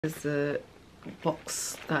Is the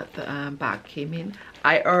box that the bag came in.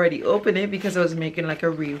 I already opened it because I was making like a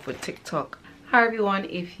reel for TikTok. Hi everyone,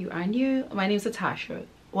 if you are new, my name is Natasha.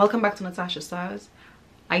 Welcome back to Natasha Styles.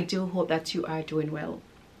 I do hope that you are doing well.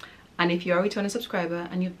 And if you are a returning subscriber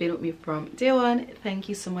and you've been with me from day one, thank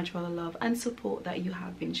you so much for the love and support that you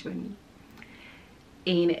have been showing me.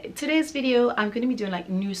 In today's video, I'm going to be doing like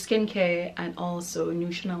new skincare and also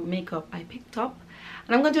new Chanel makeup I picked up.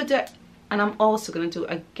 And I'm going to do it. And I'm also going to do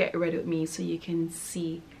a get ready with me so you can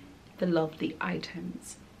see the lovely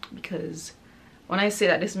items. Because when I say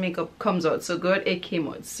that this makeup comes out so good, it came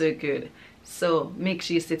out so good. So make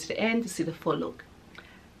sure you stay to the end to see the full look.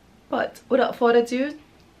 But without further ado,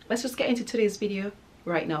 let's just get into today's video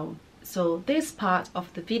right now. So this part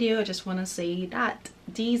of the video, I just want to say that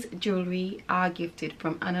these jewelry are gifted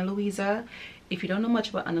from Ana Luisa. If you don't know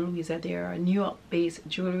much about Ana Luisa, they are a New York based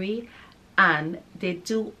jewelry. And they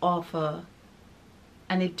do offer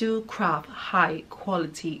and they do craft high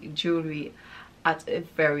quality jewelry at a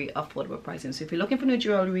very affordable pricing. So if you're looking for new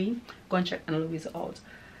jewelry, go and check Ana Luisa out.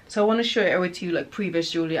 So I want to show it over to you like previous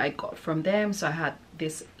jewelry I got from them. So I had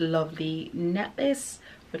this lovely necklace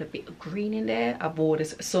with a bit of green in there. I've worn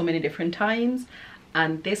this so many different times,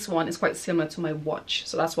 and this one is quite similar to my watch,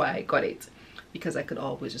 so that's why I got it, because I could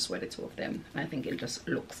always just wear the two of them, and I think it just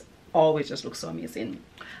looks always just looks so amazing.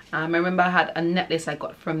 I remember I had a necklace I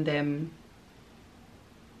got from them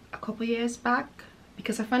a couple years back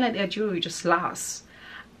because I find like their jewelry just lasts.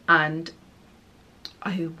 And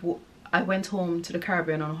I went home to the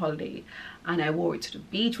Caribbean on holiday and I wore it to the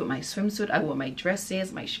beach with my swimsuit. I wore my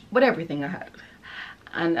dresses, with everything I had.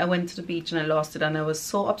 And I went to the beach and I lost it, and I was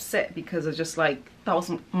so upset because I just like, that was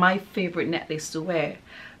my favorite necklace to wear.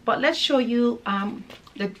 But let's show you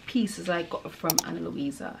the pieces I got from Ana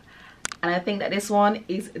Luisa. And I think that this one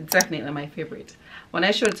is definitely my favorite. When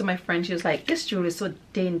I showed it to my friend, she was like, this jewelry is so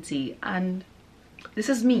dainty. And this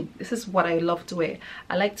is me. This is what I love to wear.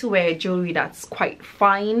 I like to wear jewelry that's quite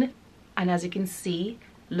fine. And as you can see,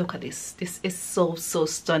 look at this. This is so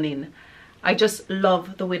stunning. I just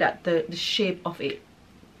love the way that the shape of it.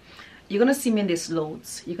 You're going to see me in this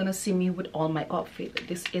loads. You're going to see me with all my outfit.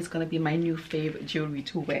 This is going to be my new favorite jewelry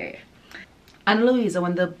to wear. Ana Luisa,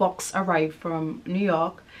 when the box arrived from New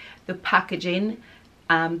York, the packaging,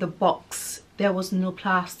 the box, there was no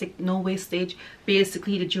plastic, no wastage.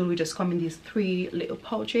 Basically the jewelry just come in these 3 little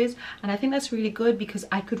pouches, and I think that's really good because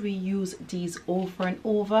I could reuse these over and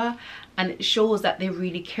over, and it shows that they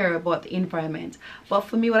really care about the environment. But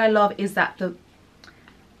for me, what I love is that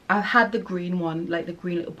I've had the green one, like the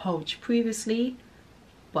green little pouch previously,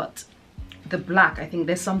 but the black, I think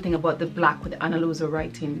there's something about the black with the Ana Luisa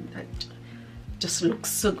writing that just looks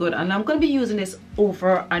so good, and I'm going to be using this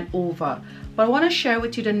over and over. But I want to share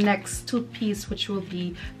with you the next 2 pieces, which will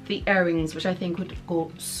be the earrings, which I think would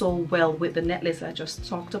go so well with the necklace I just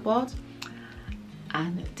talked about.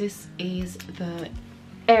 And this is the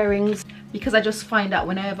earrings, because I just find that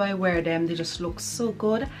whenever I wear them, they just look so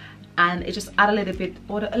good, and it just add a little bit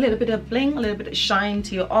of bling, a little bit of shine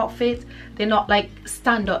to your outfit. They're not like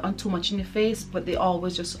stand out on too much in your face, but they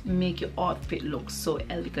always just make your outfit look so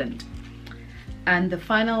elegant. And the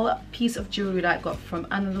final piece of jewelry that I got from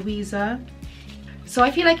Ana Luisa. So I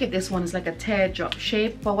feel like if this one is like a teardrop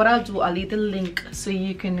shape, but what I'll do, I'll leave the link so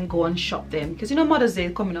you can go and shop them, because you know Mother's Day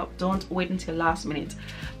is coming up, don't wait until last minute.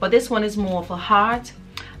 But this one is more of a heart,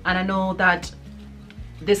 and I know that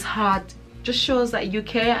this heart just shows that you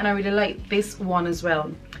care, and I really like this one as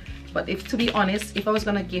well. But if, to be honest, if I was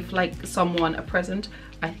gonna give like someone a present,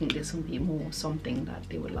 I think this would be more something that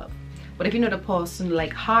they would love. But if you know the person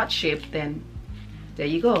like heart shape, then there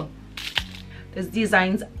you go. These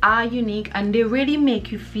designs are unique and they really make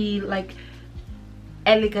you feel like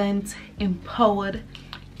elegant, empowered.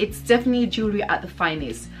 It's definitely jewelry at the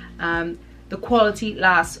finest. The quality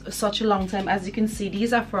lasts such a long time. As you can see,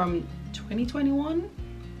 these are from 2021.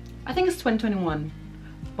 I think it's 2021,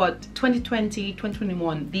 but 2020,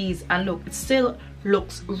 2021, these, and look, it still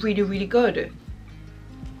looks really good.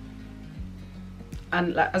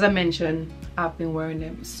 And like, as I mentioned, I've been wearing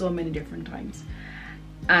them so many different times,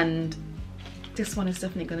 and this one is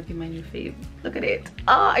definitely going to be my new fave. Look at it.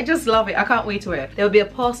 Oh, I just love it. I can't wait to wear it. There will be a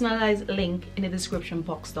personalized link in the description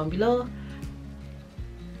box down below.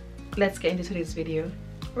 Let's get into today's video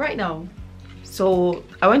right now. So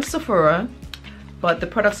I went to Sephora, but the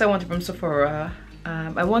products I wanted from Sephora,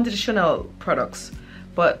 I wanted the Chanel products,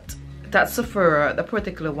 but that Sephora, the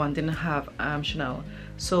particular one, didn't have Chanel.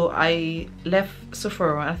 So I left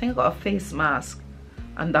Sephora, I think I got a face mask,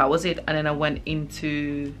 and that was it. And then I went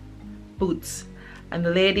into Boots, and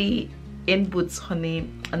the lady in Boots, her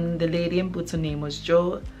name was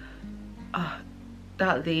Jo.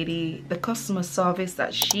 that lady, the customer service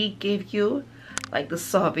that she gave you, like the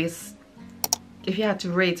service, if you had to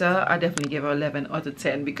rate her, I definitely give her 11 out of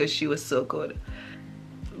 10 because she was so good.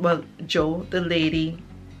 Well, Joe, the lady,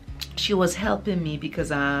 she was helping me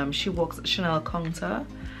because she works at Chanel counter,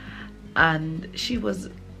 and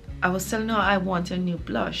I was telling her I want a new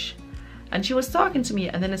blush, and she was talking to me,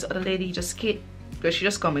 and then this other lady just came, because she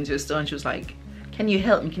just come into the store and she was like, can you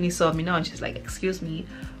help me, can you serve me now? And she's like, excuse me,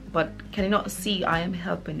 but can you not see I am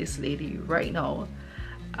helping this lady right now?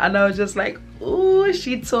 And I was just like, oh,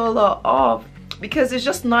 she told her off, because it's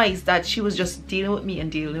just nice that she was just dealing with me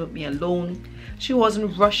and dealing with me alone. She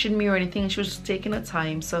wasn't rushing me or anything. She was just taking her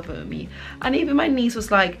time, serving with me. And even my niece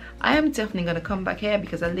was like, I am definitely gonna come back here,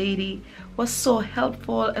 because a lady was so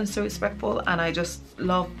helpful and so respectful, and I just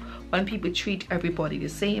love when people treat everybody the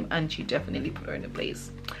same, and she definitely put her in a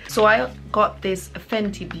place. So I got this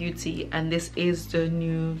Fenty Beauty, and this is the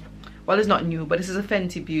new, well, it's not new, but this is a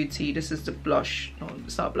Fenty Beauty. This is the blush. No,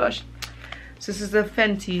 it's not blush. So this is the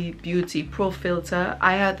Fenty Beauty Pro Filter.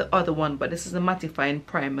 I had the other one, but this is the mattifying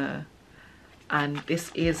primer, and this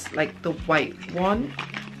is like the white one.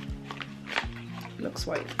 It looks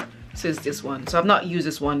white. So it's this one. So I've not used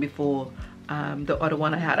this one before. The other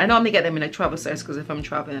one I had, I normally get them in a travel size because if I'm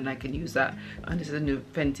traveling I can use that. And this is a new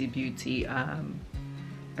Fenty Beauty I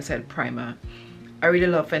said primer. I really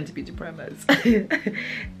love Fenty Beauty primers.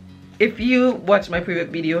 If you watch my previous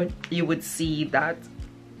video, you would see that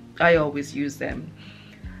I always use them.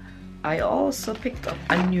 I also picked up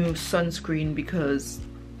a new sunscreen because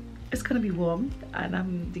it's gonna be warm and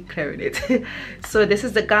I'm declaring it. So this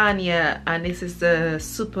is the Garnier, and this is the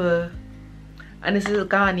this is a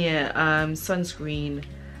Garnier sunscreen,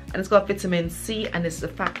 and it's got vitamin C, and it's a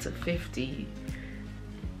factor 50.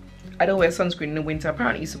 I don't wear sunscreen in the winter.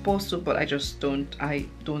 Apparently you're supposed to, but I just don't. I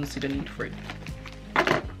don't see the need for it.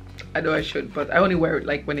 I know I should, but I only wear it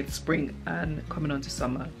like when it's spring and coming on to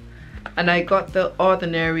summer. And I got the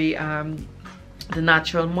Ordinary the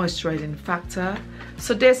natural moisturizing factor.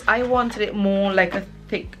 So this, I wanted it more like a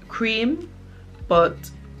thick cream, but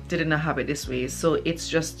didn't have it this way. So it's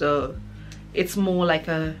just it's more like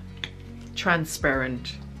a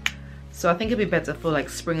transparent. So I think it'd be better for like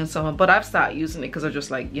spring and summer, but I've started using it because I'm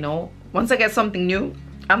just like, you know, once I get something new,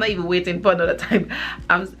 I'm not even waiting for another time.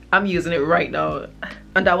 I'm using it right now.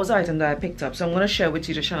 And that was the item that I picked up. So I'm going to share with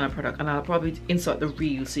you the Chanel product, and I'll probably insert the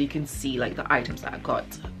reel so you can see like the items that I got.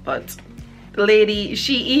 But the lady,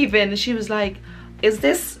 she was like, is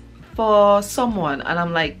this for someone? And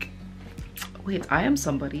I'm like, wait, I am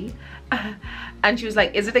somebody. And she was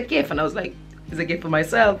like, is it a gift? And I was like, it's a gift for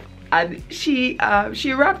myself. And she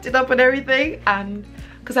wrapped it up and everything. And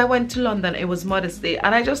because I went to London, it was Mother's Day,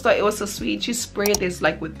 and I just thought it was so sweet. She sprayed this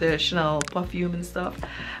like with the Chanel perfume and stuff,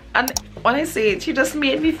 and when I say it, she just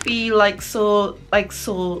made me feel like so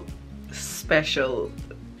special,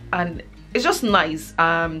 and it's just nice.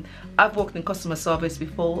 I've worked in customer service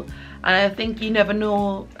before, and I think you never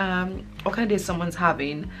know what kind of day someone's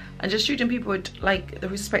having, and just treating people with like the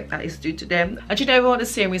respect that is due to them, and treating everyone with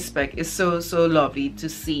the same respect is so lovely to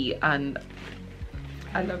see, and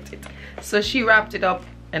I loved it. So she wrapped it up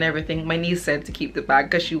and everything. My niece said to keep the bag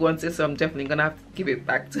because she wants it, so I'm definitely gonna have to give it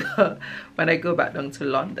back to her when I go back down to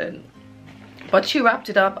London. But she wrapped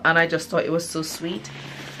it up, and I just thought it was so sweet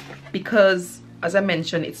because, as I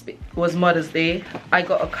mentioned, it was Mother's Day. I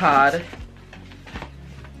got a card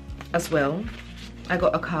as well. I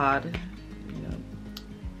got a card,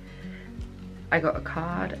 I got a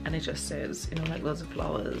card, and it just says, you know, like loads of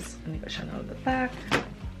flowers, and you got Chanel on the back.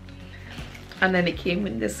 And then it came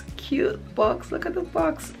in this cute box. Look at the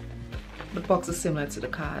box. The box is similar to the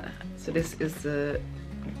card. So this is the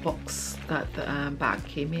box that the bag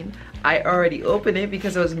came in. I already opened it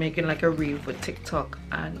because I was making like a reel for TikTok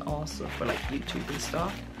and also for like YouTube and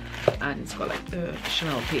stuff. And it's got like the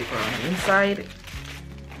Chanel paper on the inside.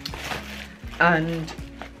 And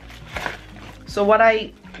so what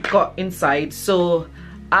I got inside, so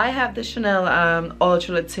I have the Chanel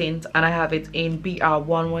Ultra Tint, and I have it in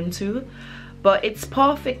BR112. But it's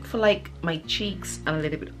perfect for like my cheeks and a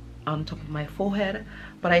little bit on top of my forehead.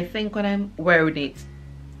 But I think when I'm wearing it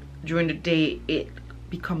during the day, it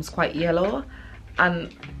becomes quite yellow,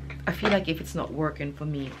 and I feel like if it's not working for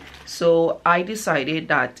me. So I decided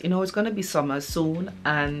that, you know, it's gonna be summer soon,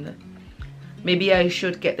 and maybe I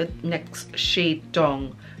should get the next shade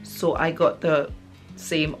down. So I got the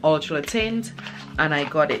same Ultra Tint, and I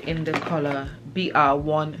got it in the color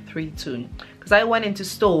BR132. Because I went into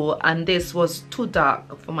store and this was too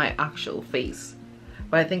dark for my actual face,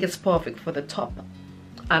 but I think it's perfect for the top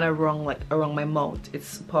and around my mouth.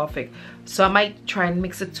 It's perfect. So I might try and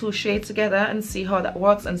mix the two shades together and see how that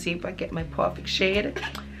works and see if I get my perfect shade.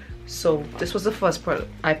 So this was the first product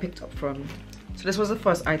I picked up from. So this was the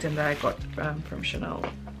first item that I got from Chanel.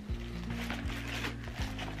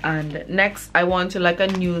 And next I wanted like a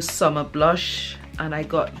new summer blush, and I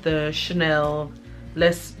got the Chanel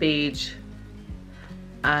Less Beige,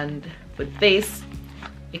 and with this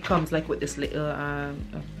it comes like with this little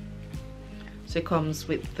so it comes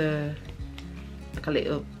with the like a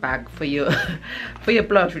little bag for your for your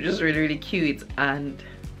blush, which is really cute. And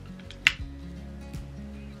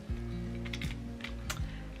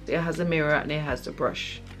it has a mirror and it has the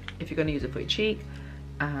brush if you're gonna use it for your cheek.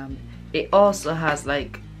 It also has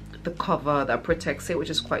like the cover that protects it,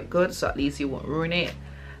 which is quite good, so at least you won't ruin it.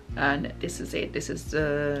 And this is it. This is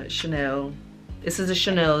the Chanel. This is a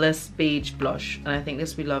Chanel Less Beige blush, and I think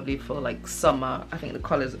this will be lovely for like summer. I think the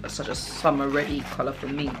color is such a summer ready color for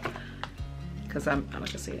me, because I'm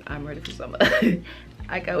like I say, I'm ready for summer.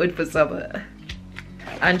 I can't wait for summer.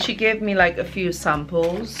 And she gave me like a few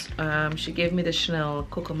samples. She gave me the Chanel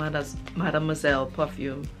Coco Mademoiselle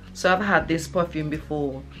perfume. So I've had this perfume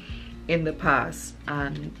before in the past,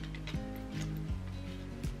 and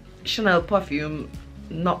Chanel perfume,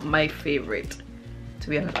 not my favorite, to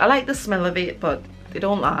be honest. I like the smell of it, but they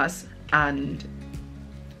don't last, and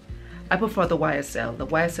I prefer the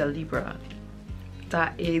YSL Libra.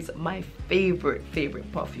 That is my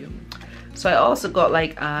favorite perfume. So I also got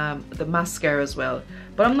like the mascara as well,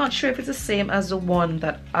 but I'm not sure if it's the same as the one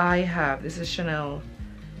that I have. This is Chanel.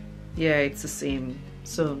 Yeah, it's the same.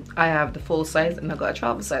 So I have the full size and I got a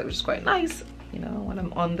travel size, which is quite nice, you know, when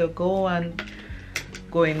I'm on the go and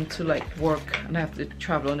going to like work and I have to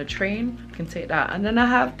travel on a train, I can take that. And then I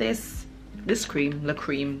have this cream, La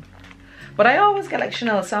Cream, but I always get like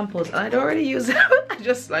Chanel samples and I don't really use them. I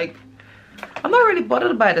just like, I'm not really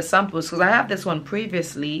bothered by the samples because I have this one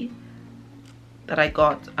previously that I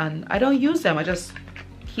got and I don't use them. I just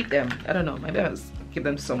keep them. I don't know, maybe I was give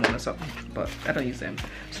them to someone or something, but I don't use them.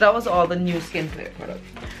 So that was all the new skincare products.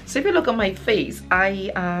 So if you look at my face,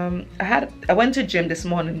 I went to gym this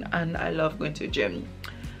morning, and I love going to a gym.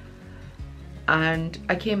 And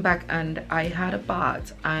I came back and I had a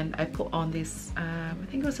bath and I put on this I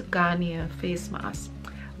think it was a Garnier face mask.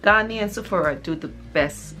 Garnier and Sephora do the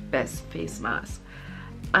best face mask.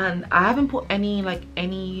 And I haven't put any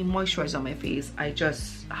moisturizer on my face. I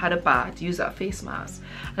just had a bath, used that face mask,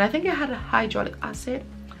 and I think it had a hyaluronic acid.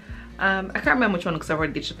 I can't remember which one because I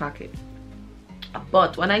already ditched the packet.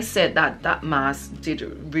 But when I said that mask did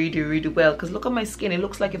really well, because look at my skin, it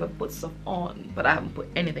looks like if I put stuff on, but I haven't put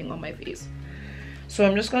anything on my face. So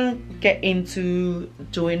I'm just gonna get into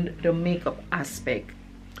doing the makeup aspect,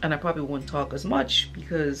 and I probably won't talk as much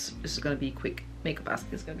because this is gonna be quick. Makeup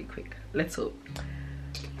aspect is gonna be quick. Let's hope.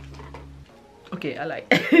 Okay, I like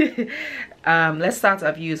let's start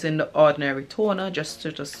off using the ordinary toner is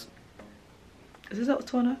this a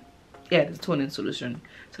toner? Yeah, it's a toning solution.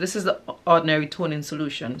 So this is the ordinary toning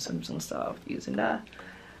solution, so I'm just gonna start off using that.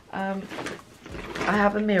 I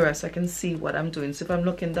have a mirror so I can see what I'm doing. So if I'm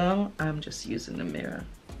looking down, I'm just using the mirror.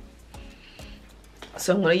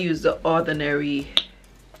 So I'm gonna use the ordinary,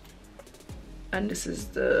 and this is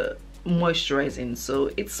the moisturizing, so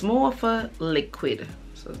it's more of a liquid,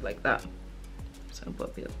 so it's like that. Put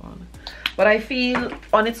a bit on, but I feel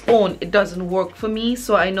on its own it doesn't work for me,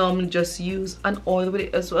 so I normally just use an oil with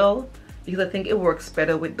it as well, because I think it works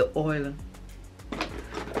better with the oil.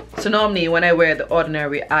 So normally when I wear the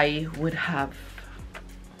ordinary, I would have,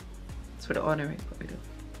 for the ordinary, what we do,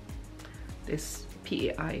 this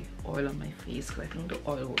Pai oil on my face, because I think the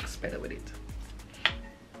oil works better with it.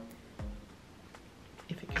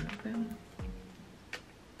 If you can open.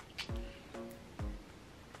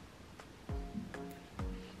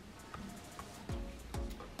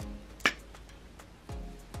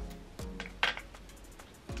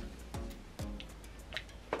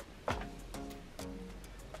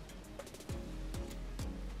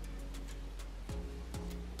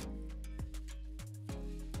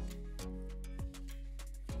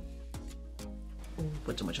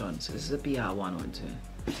 Put too much on. So this is a BR112.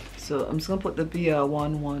 So I'm just gonna put the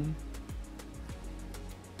BR11.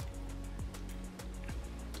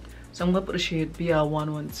 So I'm gonna put the shade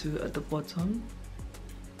BR112 at the bottom,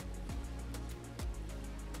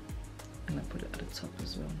 and I put it at the top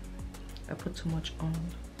as well. I put too much on.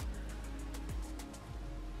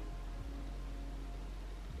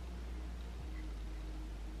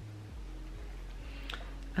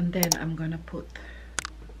 And then I'm gonna put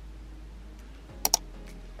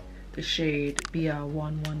the shade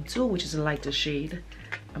BR112, which is a lighter shade.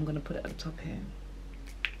 I'm gonna put it at the top here.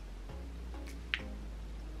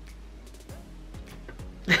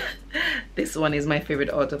 this one is my favorite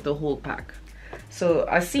out of the whole pack. So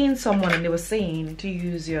I seen someone and they were saying to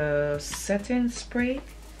use your setting spray.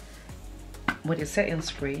 With your setting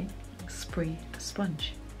spray, spray the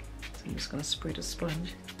sponge. So you're just gonna spray the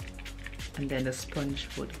sponge, and then the sponge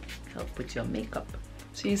would help with your makeup.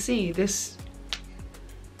 So you see, this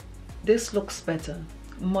looks better,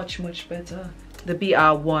 much better. The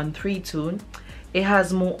BR132, it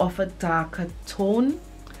has more of a darker tone.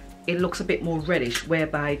 It looks a bit more reddish,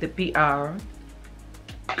 whereby the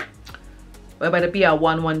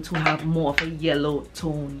BR112 have more of a yellow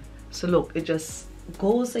tone. So look, it just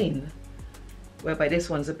goes in, whereby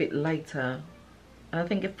this one's a bit lighter, and I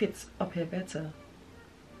think it fits up here better.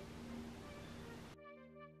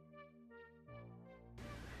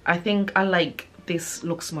 I think I like this.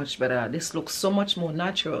 Looks much better. This looks so much more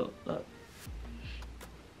natural. Look.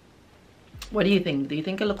 What do you think? Do you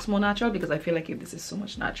think it looks more natural? Because I feel like this is so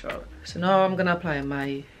much natural. So now I'm gonna apply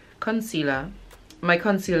my concealer. My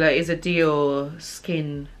concealer is a Dior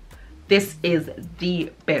Skin. This is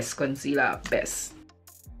the best concealer, best.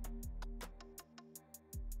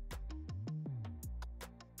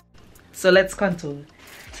 So let's contour.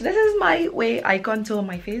 So this is my way I contour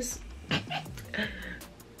my face.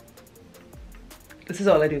 This is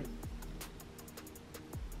all I do.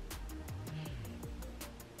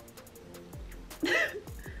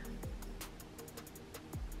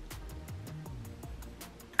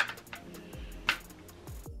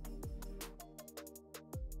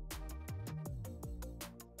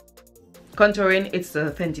 Contouring, it's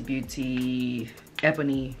the Fenty Beauty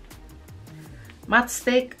Ebony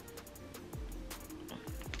Matchstick.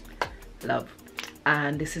 Love.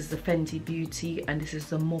 And this is the Fenty Beauty, and this is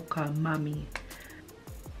the Mocha Mami.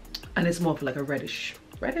 And it's more of like a reddish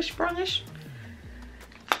brownish.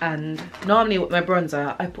 And normally with my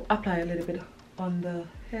bronzer, I apply a little bit on the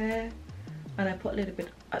hair, and I put a little bit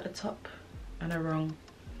at the top and around.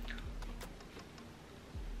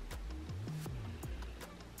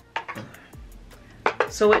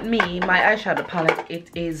 So with me, my eyeshadow palette, it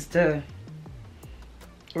is the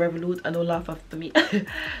Revolute. I don't laugh after me.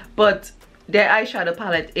 But their eyeshadow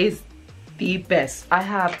palette is the best. I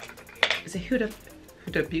have, is it Huda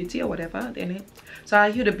Beauty or whatever they name? So I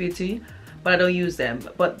have Huda Beauty, but I don't use them.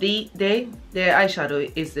 But their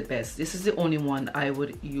eyeshadow is the best. This is the only one I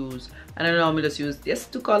would use. And I normally just use these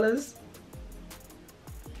two colors.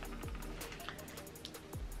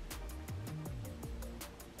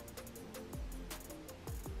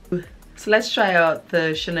 So let's try out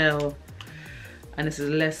the Chanel, and this is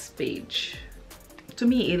less beige. To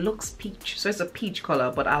me it looks peach, so it's a peach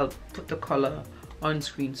color, but I'll put the color on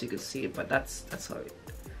screen so you can see it. But that's how it,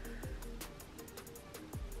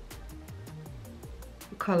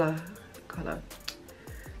 color.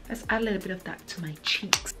 Let's add a little bit of that to my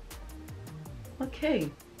cheeks.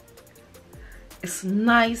 Okay, it's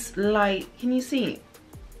nice light. Can you see?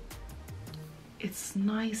 It's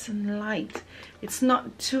nice and light. It's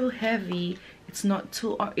not too heavy. It's not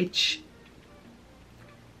too itch.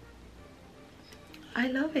 I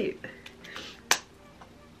love it.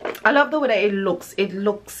 I love the way that it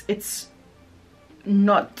looks. It's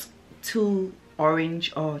not too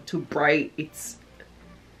orange or too bright. It's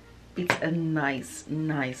a nice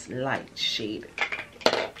light shade.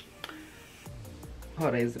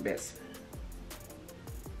 Powder is the best.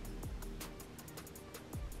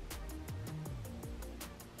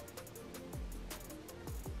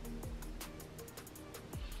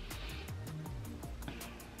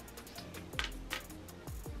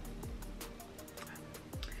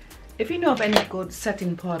 If you know of any good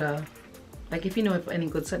setting powder, like if you know of any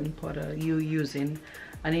good setting powder you're using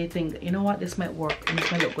and you think, you know what, this might work and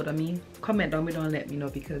this might look good on me, comment down below and let me know,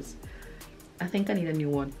 because I think I need a new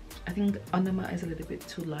one. I think under my eyes a little bit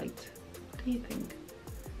too light. What do you think?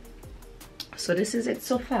 So this is it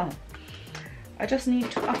so far. I just need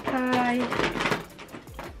to apply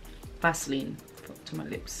Vaseline to my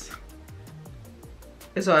lips.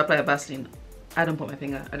 This is how I apply Vaseline. I don't put my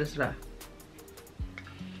finger, I just rub.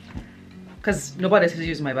 Because nobody else is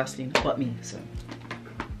using my Vaseline but me, so.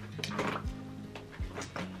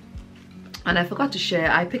 And I forgot to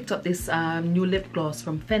share, I picked up this new lip gloss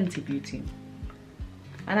from Fenty Beauty.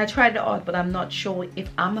 And I tried it out, but I'm not sure if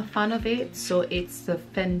I'm a fan of it. So it's the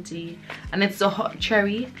Fenty, and it's the hot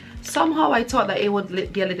cherry. Somehow I thought that it would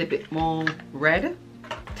be a little bit more red.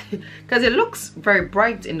 Because it looks very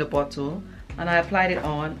bright in the bottle. And I applied it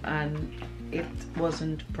on and it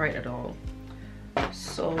wasn't bright at all.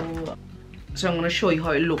 So I'm going to show you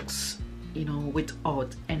how it looks, you know,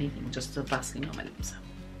 without anything, just the Vaseline on my lips.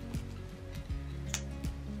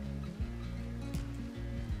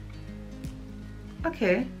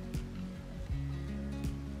 Okay.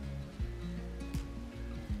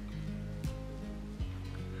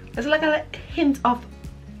 It's like a hint of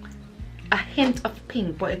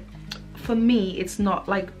pink, but for me it's not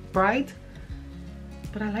like bright,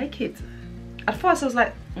 but I like it. At first I was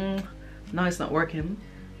like, no, it's not working.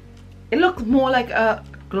 It looked more like a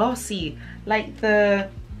glossy, like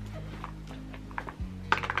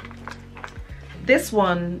this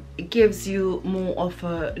one, it gives you more of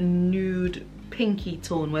a nude pinky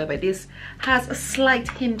tone, whereby this has a slight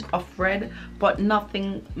hint of red but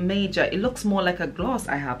nothing major. It looks more like a gloss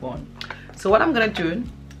I have on. So what I'm gonna do,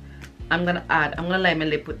 I'm gonna line my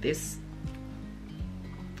lip with this.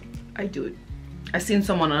 I do it. I seen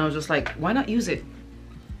someone and I was just like, why not use it?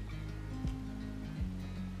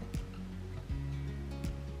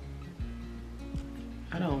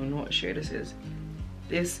 I don't even know what shade this is.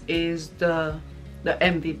 This is the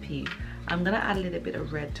MVP. I'm gonna add a little bit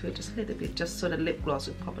of red to it, just a little bit, just so the lip gloss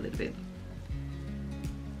will pop a little bit.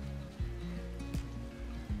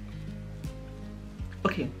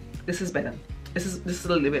 Okay, this is better. This is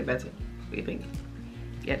a little bit better. What do you think?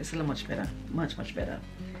 Yeah, this is a little much better. Much better.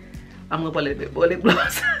 I'm gonna put a little bit more lip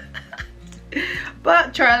gloss.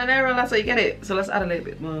 But trial and error, that's how you get it. So let's add a little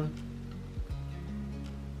bit more.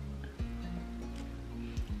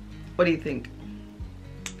 What do you think?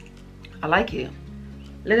 I like it.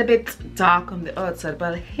 A little bit dark on the outside,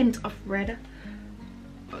 but a hint of red.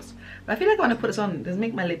 But I feel like when I put this on, it does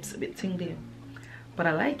make my lips a bit tingly. But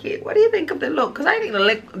I like it. What do you think of the look? Because I think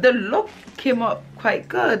the look came up quite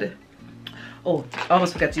good. Oh, I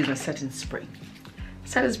almost forgot to use my setting spray.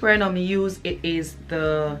 Setting spray I normally use, it is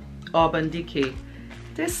the Urban Decay.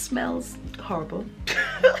 This smells horrible.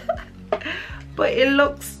 But it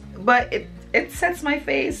looks, but it sets my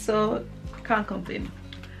face, so I can't complain.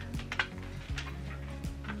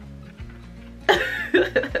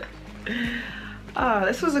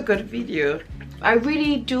 This was a good video. I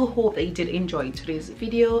really do hope that you did enjoy today's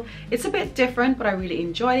video. It's a bit different, but I really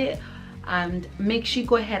enjoyed it. And make sure you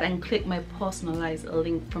go ahead and click my personalized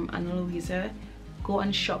link from Ana Luisa. Go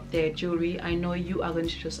and shop their jewelry. I know you are going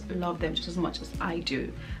to just love them just as much as I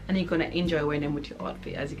do, and you're going to enjoy wearing them with your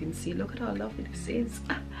outfit. As you can see, look at how lovely this is.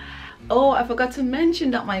 Oh, I forgot to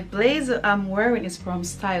mention that my blazer I'm wearing is from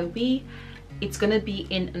Style B. It's gonna be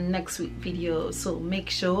in next week's video, so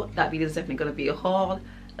make sure that video is definitely gonna be a haul.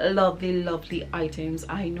 Lovely items.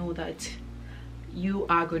 I know that you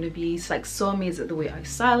are going to be like so amazed at the way I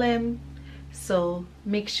style them, so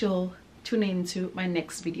make sure tune into my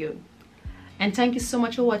next video. And thank you so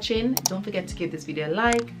much for watching. Don't forget to give this video a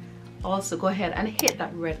like. Also go ahead and hit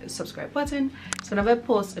that red subscribe button, so whenever I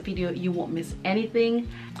post a video you won't miss anything.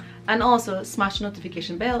 And also smash the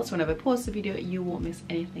notification bell, so whenever I post a video you won't miss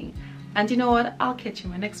anything. And you know what, I'll catch you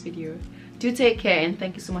in my next video. Do take care, and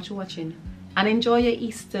thank you so much for watching, and enjoy your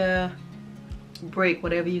Easter break,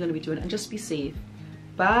 whatever you're going to be doing, and just be safe.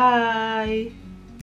 Bye.